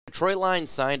Detroit Lions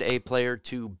signed a player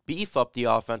to beef up the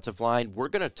offensive line. We're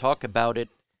going to talk about it.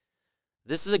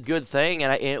 This is a good thing,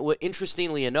 and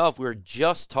interestingly enough, we were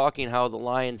just talking how the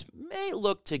Lions may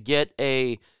look to get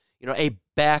a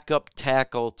backup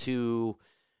tackle to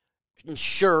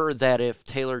ensure that if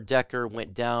Taylor Decker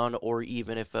went down, or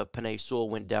even if Pelissero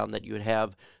went down, that you would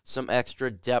have some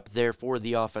extra depth there for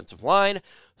the offensive line.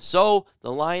 So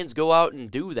the Lions go out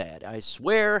and do that. I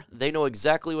swear they know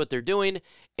exactly what they're doing,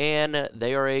 and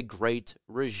they are a great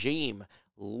regime.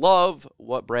 Love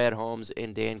what Brad Holmes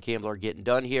and Dan Campbell are getting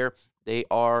done here. They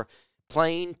are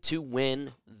playing to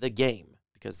win the game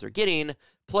because they're getting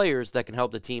players that can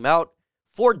help the team out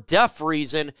for depth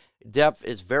reason. Depth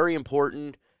is very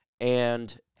important,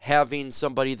 and having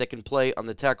somebody that can play on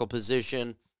the tackle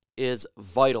position is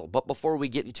vital. But before we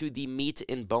get into the meat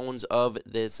and bones of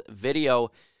this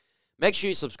video, make sure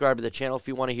you subscribe to the channel if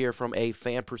you want to hear from a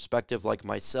fan perspective like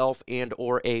myself and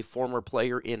or a former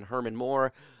player in Herman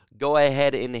Moore. Go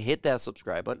ahead and hit that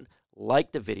subscribe button.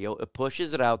 Like the video. It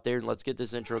pushes it out there, and let's get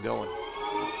this intro going.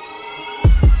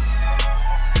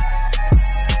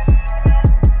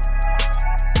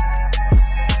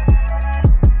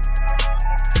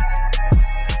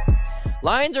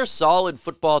 Lions are a solid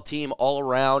football team all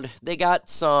around. They got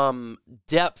some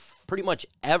depth pretty much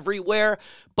everywhere,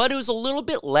 but it was a little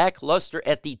bit lackluster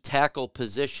at the tackle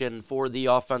position for the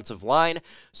offensive line.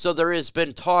 So there has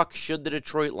been talk, should the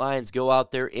Detroit Lions go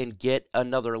out there and get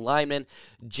another lineman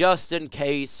just in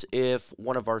case if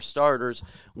one of our starters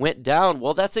went down?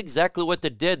 Well, that's exactly what they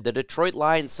did. The Detroit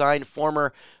Lions signed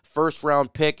former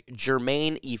first-round pick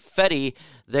Germain Ifedi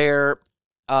there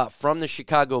from the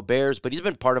Chicago Bears, but he's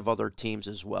been part of other teams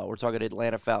as well. We're talking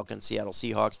Atlanta Falcons, Seattle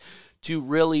Seahawks, to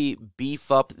really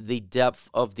beef up the depth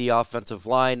of the offensive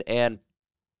line and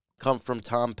come from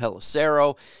Tom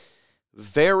Pelissero.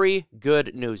 Very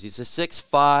good news. He's a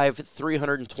 6'5",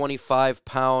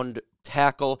 325-pound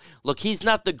tackle. Look, he's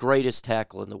not the greatest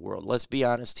tackle in the world. Let's be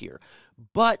honest here.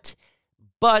 But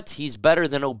he's better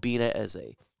than Obina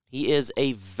Eze. He is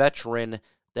a veteran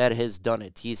that has done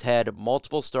it. He's had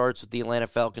multiple starts with the Atlanta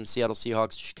Falcons, Seattle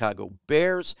Seahawks, Chicago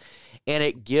Bears, and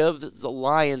it gives the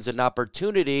Lions an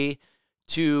opportunity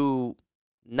to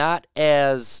not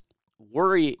as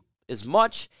worry as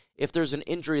much if there's an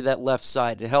injury that left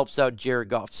side. It helps out Jared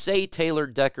Goff. Say Taylor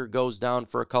Decker goes down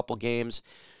for a couple games.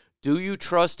 Do you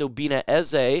trust Obina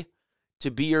Eze to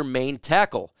be your main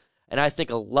tackle? And I think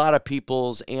a lot of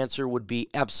people's answer would be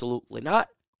absolutely not.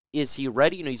 Is he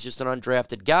ready? He's just an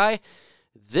undrafted guy.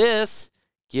 This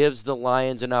gives the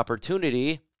Lions an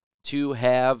opportunity to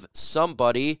have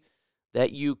somebody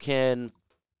that you can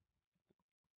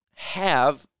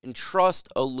have and trust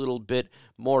a little bit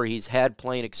more. He's had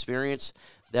playing experience.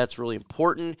 That's really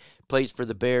important. Plays for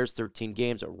the Bears, 13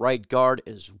 games, a right guard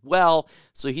as well.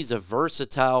 So he's a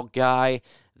versatile guy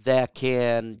that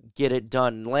can get it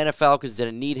done. Atlanta Falcons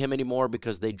didn't need him anymore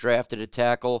because they drafted a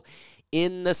tackle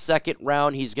in the second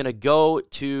round. He's going to go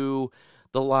to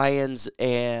the Lions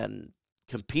and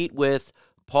compete with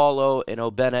Paulo and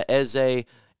Obina Eze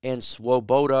and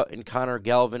Swoboda and Connor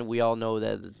Galvin. We all know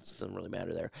that it doesn't really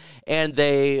matter there. And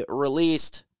they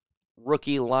released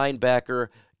rookie linebacker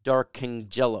Dark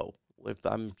Kingello.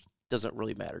 Doesn't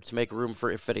really matter, to make room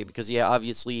for Ifedi, because, yeah,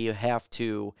 obviously you have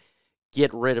to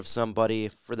get rid of somebody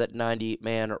for that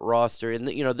 90-man roster. And,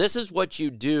 this is what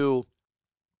you do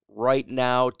right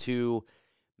now to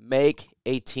make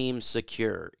a team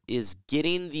secure, is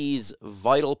getting these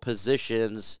vital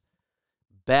positions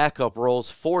backup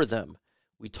roles for them.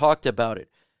 We talked about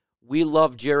it. We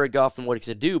love Jared Goff and what he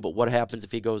can do, but what happens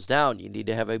if he goes down? You need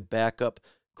to have a backup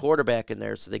quarterback in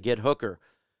there, so they get Hooker.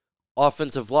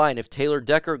 Offensive line, if Taylor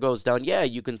Decker goes down, yeah,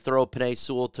 you can throw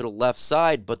Pelissero to the left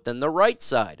side, but then the right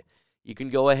side, you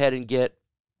can go ahead and get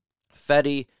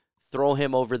Fetty, throw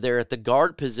him over there at the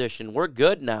guard position. We're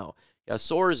good now. You got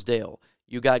Sorsdale.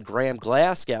 You got Graham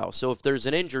Glasgow. So if there's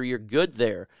an injury, you're good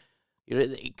there.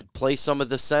 You could play some of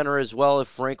the center as well if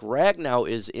Frank Ragnow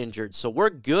is injured. So we're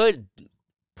good.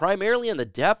 Primarily in the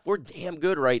depth, we're damn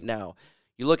good right now.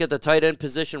 You look at the tight end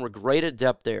position, we're great at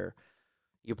depth there.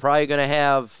 You're probably going to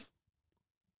have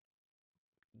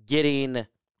getting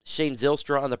Shane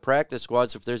Zylstra on the practice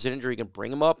squad, so if there's an injury, you can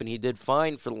bring him up, and he did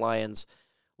fine for the Lions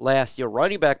last year.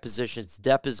 Running back positions,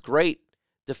 depth is great.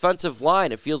 Defensive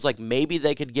line, it feels like maybe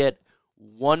they could get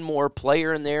one more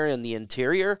player in there in the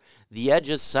interior. The edge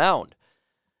is sound.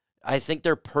 I think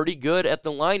they're pretty good at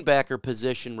the linebacker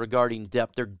position regarding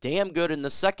depth. They're damn good in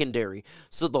the secondary.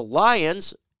 So the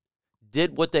Lions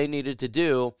did what they needed to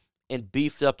do and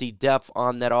beefed up the depth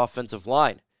on that offensive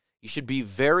line. You should be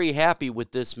very happy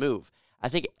with this move. I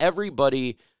think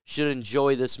everybody should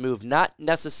enjoy this move, not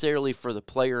necessarily for the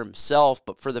player himself,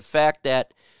 but for the fact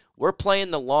that we're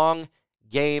playing the long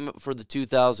game for the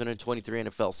 2023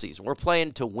 NFL season. We're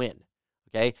playing to win,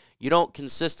 okay? You don't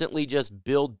consistently just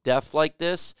build depth like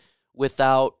this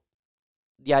without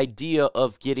the idea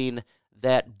of getting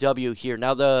that W here.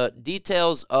 Now, the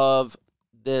details of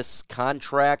this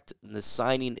contract and the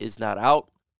signing is not out.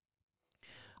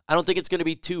 I don't think it's going to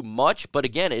be too much, but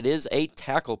again, it is a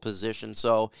tackle position,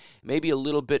 so maybe a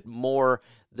little bit more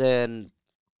than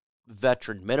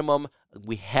veteran minimum.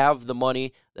 We have the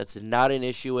money. That's not an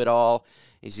issue at all.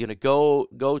 He's going to go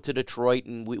to Detroit,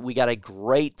 and we got a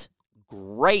great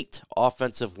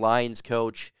offensive lines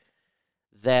coach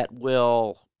that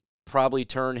will probably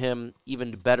turn him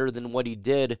even better than what he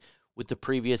did with the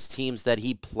previous teams that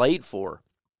he played for.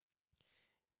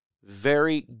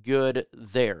 Very good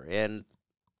there, and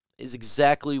is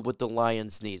exactly what the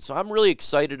Lions need. So I'm really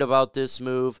excited about this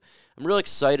move. I'm really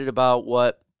excited about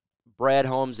what Brad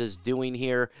Holmes is doing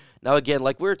here. Now, again,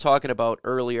 like we were talking about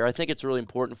earlier, I think it's really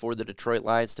important for the Detroit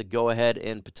Lions to go ahead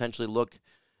and potentially look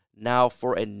now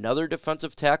for another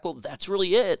defensive tackle. That's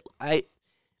really it.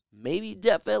 Maybe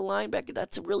depth at linebacker.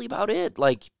 That's really about it.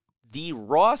 Like, the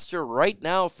roster right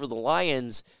now for the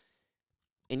Lions,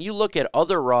 and you look at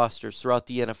other rosters throughout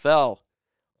the NFL,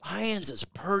 Lions is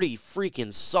pretty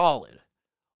freaking solid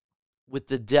with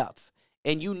the depth.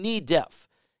 And you need depth.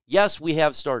 Yes, we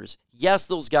have starters. Yes,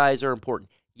 those guys are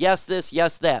important. Yes, this,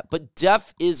 yes, that. But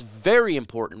depth is very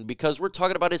important because we're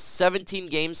talking about a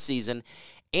 17-game season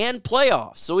and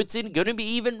playoffs. So it's going to be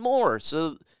even more.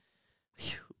 So,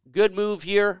 good move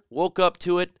here. Woke up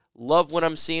to it. Love what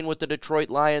I'm seeing what the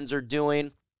Detroit Lions are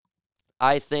doing.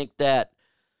 I think that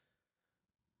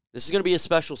this is going to be a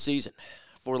special season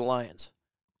for the Lions.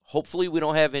 Hopefully we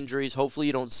don't have injuries. Hopefully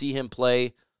you don't see him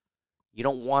play. You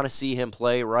don't want to see him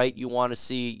play, right? You want to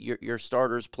see your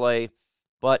starters play.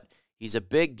 But he's a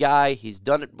big guy. He's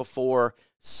done it before.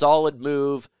 Solid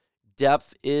move.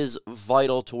 Depth is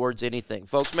vital towards anything.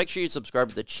 Folks, make sure you subscribe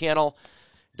to the channel.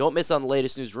 Don't miss on the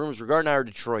latest news rumors regarding our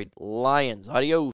Detroit Lions. Adios.